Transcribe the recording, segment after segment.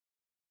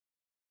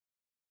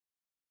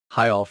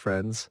Hi all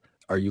friends,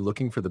 are you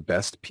looking for the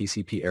best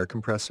PCP air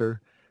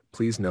compressor?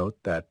 Please note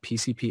that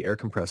PCP air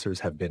compressors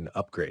have been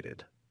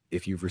upgraded.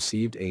 If you've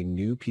received a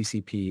new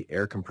PCP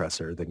air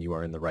compressor, then you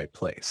are in the right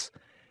place.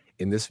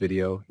 In this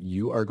video,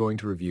 you are going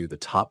to review the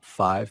top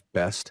 5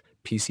 best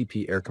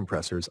PCP air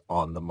compressors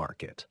on the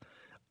market.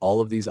 All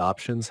of these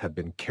options have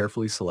been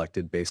carefully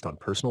selected based on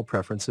personal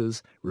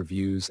preferences,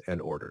 reviews,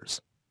 and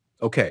orders.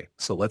 Okay,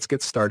 so let's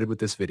get started with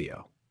this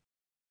video.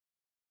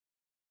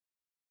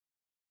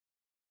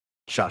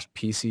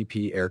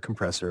 PCP Air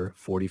Compressor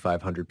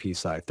 4500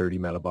 PSI 30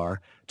 millibar,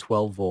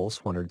 12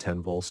 volts,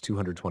 110 volts,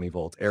 220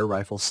 volts, air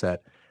rifle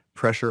set,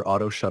 pressure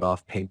auto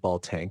shutoff paintball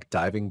tank,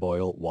 diving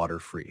boil, water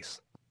freeze.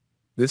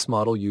 This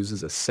model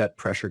uses a set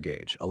pressure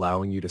gauge,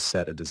 allowing you to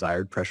set a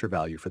desired pressure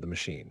value for the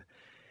machine.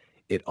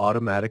 It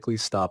automatically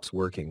stops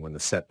working when the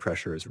set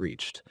pressure is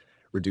reached,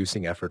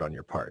 reducing effort on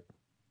your part.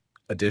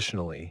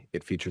 Additionally,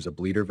 it features a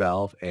bleeder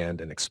valve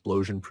and an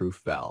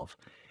explosion-proof valve,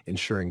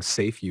 ensuring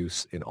safe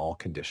use in all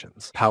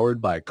conditions.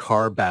 Powered by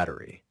car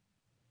battery.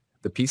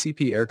 The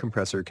PCP air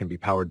compressor can be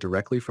powered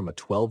directly from a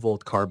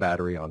 12-volt car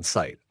battery on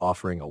site,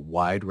 offering a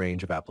wide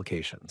range of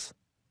applications.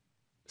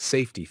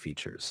 Safety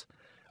features.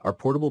 Our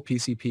portable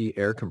PCP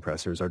air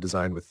compressors are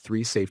designed with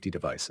 3 safety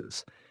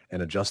devices, an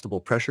adjustable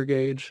pressure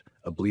gauge,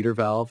 a bleeder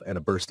valve, and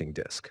a bursting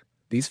disc.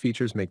 These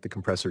features make the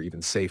compressor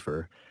even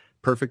safer,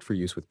 perfect for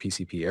use with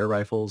PCP air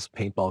rifles,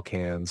 paintball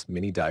cans,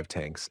 mini dive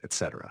tanks,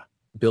 etc.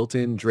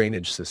 Built-in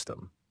drainage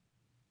system.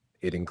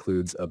 It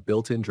includes a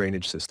built-in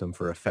drainage system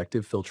for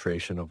effective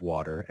filtration of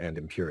water and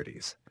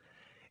impurities.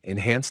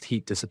 Enhanced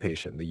heat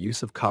dissipation. The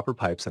use of copper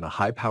pipes and a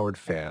high-powered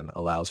fan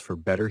allows for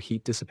better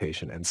heat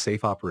dissipation and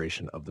safe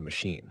operation of the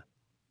machine.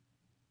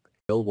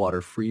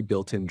 Water-free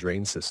built-in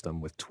drain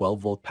system with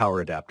 12-volt power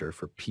adapter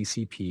for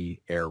PCP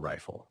air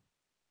rifle.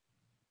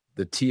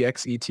 The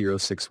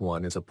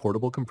TXE061 is a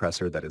portable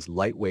compressor that is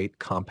lightweight,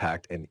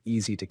 compact, and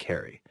easy to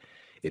carry.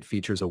 It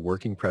features a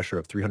working pressure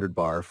of 300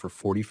 bar for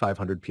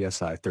 4500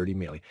 psi 30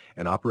 milli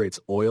and operates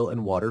oil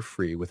and water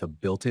free with a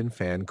built-in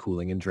fan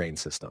cooling and drain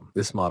system.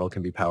 This model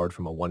can be powered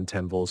from a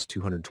 110 volts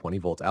 220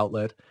 volt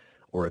outlet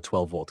or a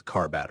 12 volt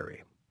car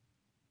battery.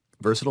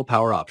 Versatile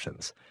power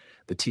options.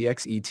 The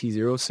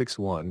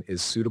TXE061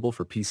 is suitable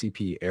for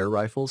PCP air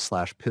rifles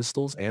 /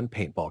 pistols and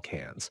paintball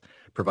cans,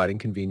 providing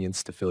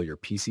convenience to fill your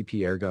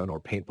PCP air gun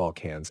or paintball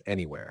cans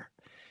anywhere.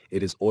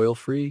 It is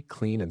oil-free,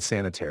 clean, and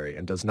sanitary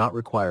and does not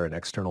require an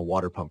external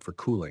water pump for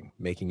cooling,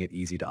 making it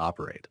easy to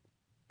operate.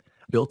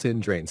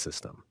 Built-in drain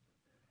system.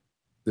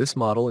 This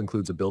model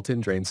includes a built-in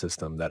drain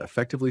system that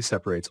effectively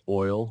separates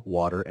oil,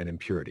 water, and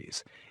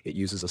impurities. It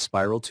uses a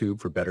spiral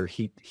tube for better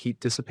heat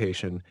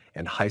dissipation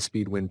and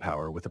high-speed wind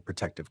power with a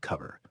protective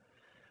cover.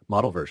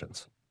 Model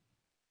versions.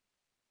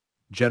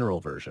 General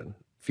version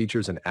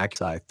features an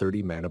ACSI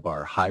 30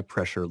 millibar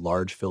high-pressure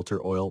large filter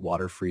oil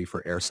water-free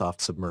for Airsoft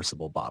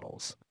submersible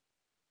bottles.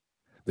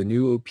 The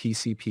Nuoge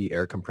PCP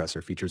air compressor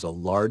features a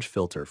large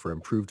filter for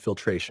improved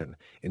filtration,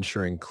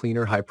 ensuring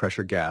cleaner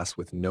high-pressure gas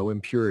with no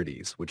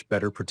impurities, which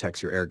better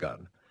protects your air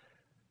gun.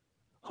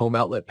 Home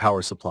outlet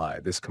power supply.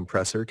 This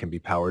compressor can be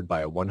powered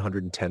by a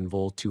 110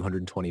 volt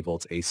 220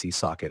 volts AC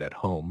socket at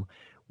home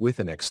with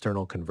an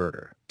external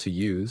converter. To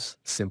use,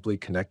 simply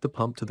connect the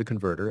pump to the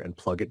converter and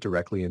plug it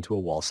directly into a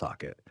wall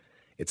socket.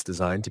 It's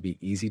designed to be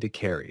easy to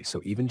carry,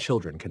 so even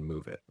children can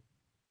move it.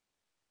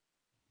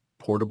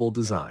 Portable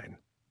design.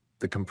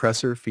 The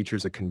compressor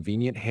features a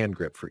convenient hand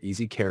grip for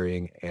easy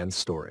carrying and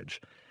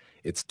storage.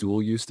 Its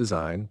dual-use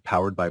design,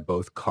 powered by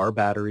both car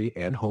battery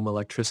and home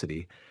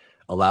electricity,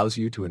 allows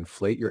you to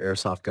inflate your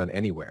airsoft gun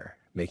anywhere,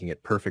 making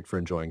it perfect for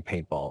enjoying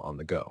paintball on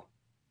the go.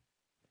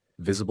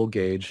 Visible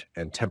gauge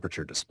and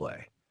temperature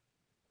display.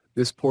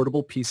 This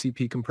portable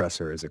PCP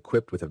compressor is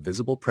equipped with a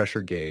visible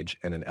pressure gauge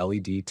and an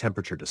LED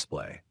temperature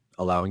display,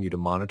 allowing you to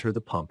monitor the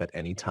pump at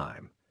any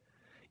time.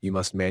 You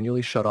must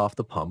manually shut off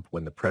the pump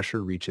when the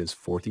pressure reaches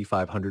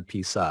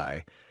 4500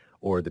 psi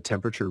or the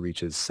temperature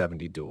reaches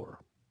 70 degrees.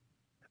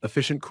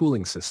 Efficient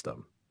cooling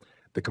system.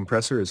 The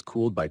compressor is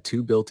cooled by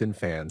 2 built-in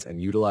fans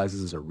and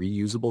utilizes a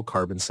reusable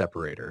carbon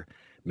separator.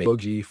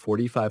 Nuoge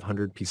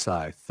 4500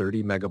 psi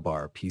 30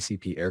 megabar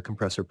PCP air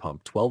compressor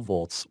pump 12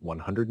 volts,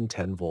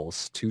 110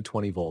 volts,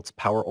 220 volts,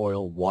 power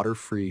oil,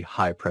 water-free,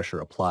 high pressure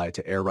apply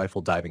to air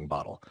rifle diving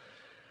bottle.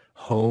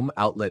 Home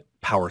outlet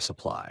power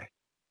supply.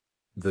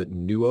 The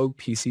Nuoge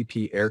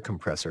PCP air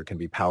compressor can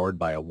be powered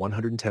by a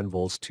 110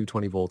 volts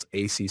 220 volts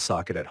AC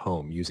socket at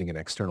home using an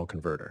external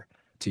converter.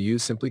 To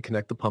use, simply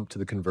connect the pump to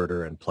the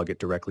converter and plug it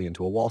directly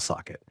into a wall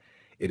socket.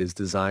 It is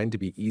designed to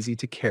be easy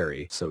to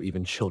carry, so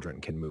even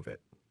children can move it.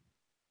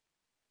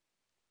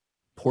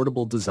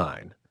 Portable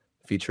design.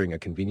 Featuring a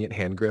convenient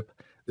hand grip,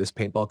 this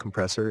paintball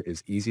compressor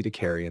is easy to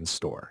carry and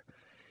store.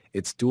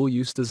 Its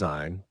dual-use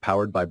design,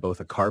 powered by both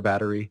a car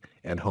battery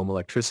and home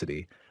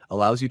electricity,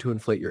 allows you to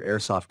inflate your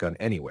airsoft gun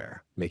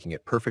anywhere, making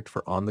it perfect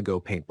for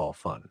on-the-go paintball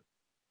fun.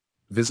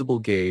 Visible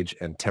gauge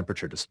and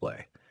temperature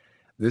display.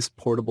 This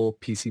portable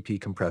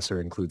PCP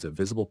compressor includes a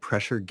visible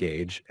pressure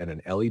gauge and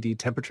an LED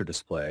temperature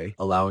display,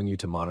 allowing you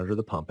to monitor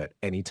the pump at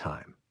any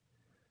time.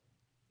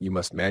 You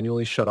must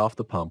manually shut off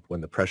the pump when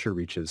the pressure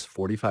reaches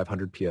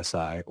 4,500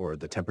 psi or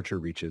the temperature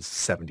reaches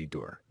 70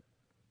 dur.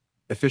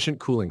 Efficient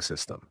cooling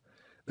system.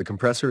 The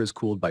compressor is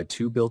cooled by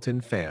two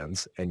built-in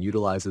fans and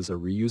utilizes a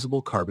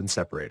reusable carbon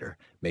separator,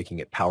 making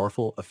it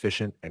powerful,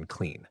 efficient, and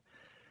clean.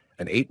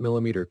 An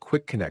 8mm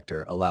quick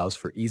connector allows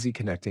for easy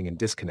connecting and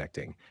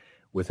disconnecting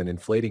with an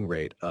inflating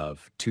rate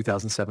of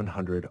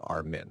 2,700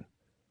 R-min.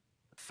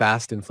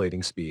 Fast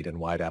inflating speed and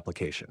wide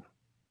application.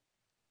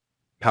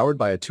 Powered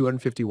by a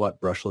 250-watt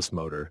brushless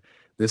motor,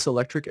 this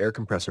electric air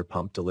compressor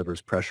pump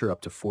delivers pressure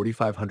up to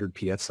 4,500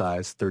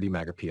 psi, 30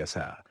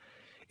 megapsi.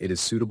 It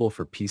is suitable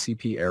for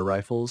PCP air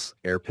rifles,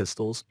 air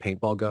pistols,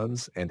 paintball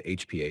guns, and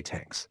HPA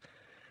tanks.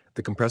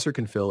 The compressor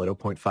can fill a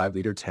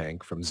 0.5-liter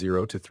tank from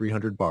 0 to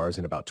 300 bars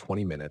in about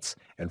 20 minutes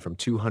and from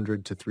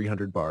 200 to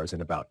 300 bars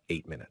in about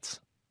 8 minutes.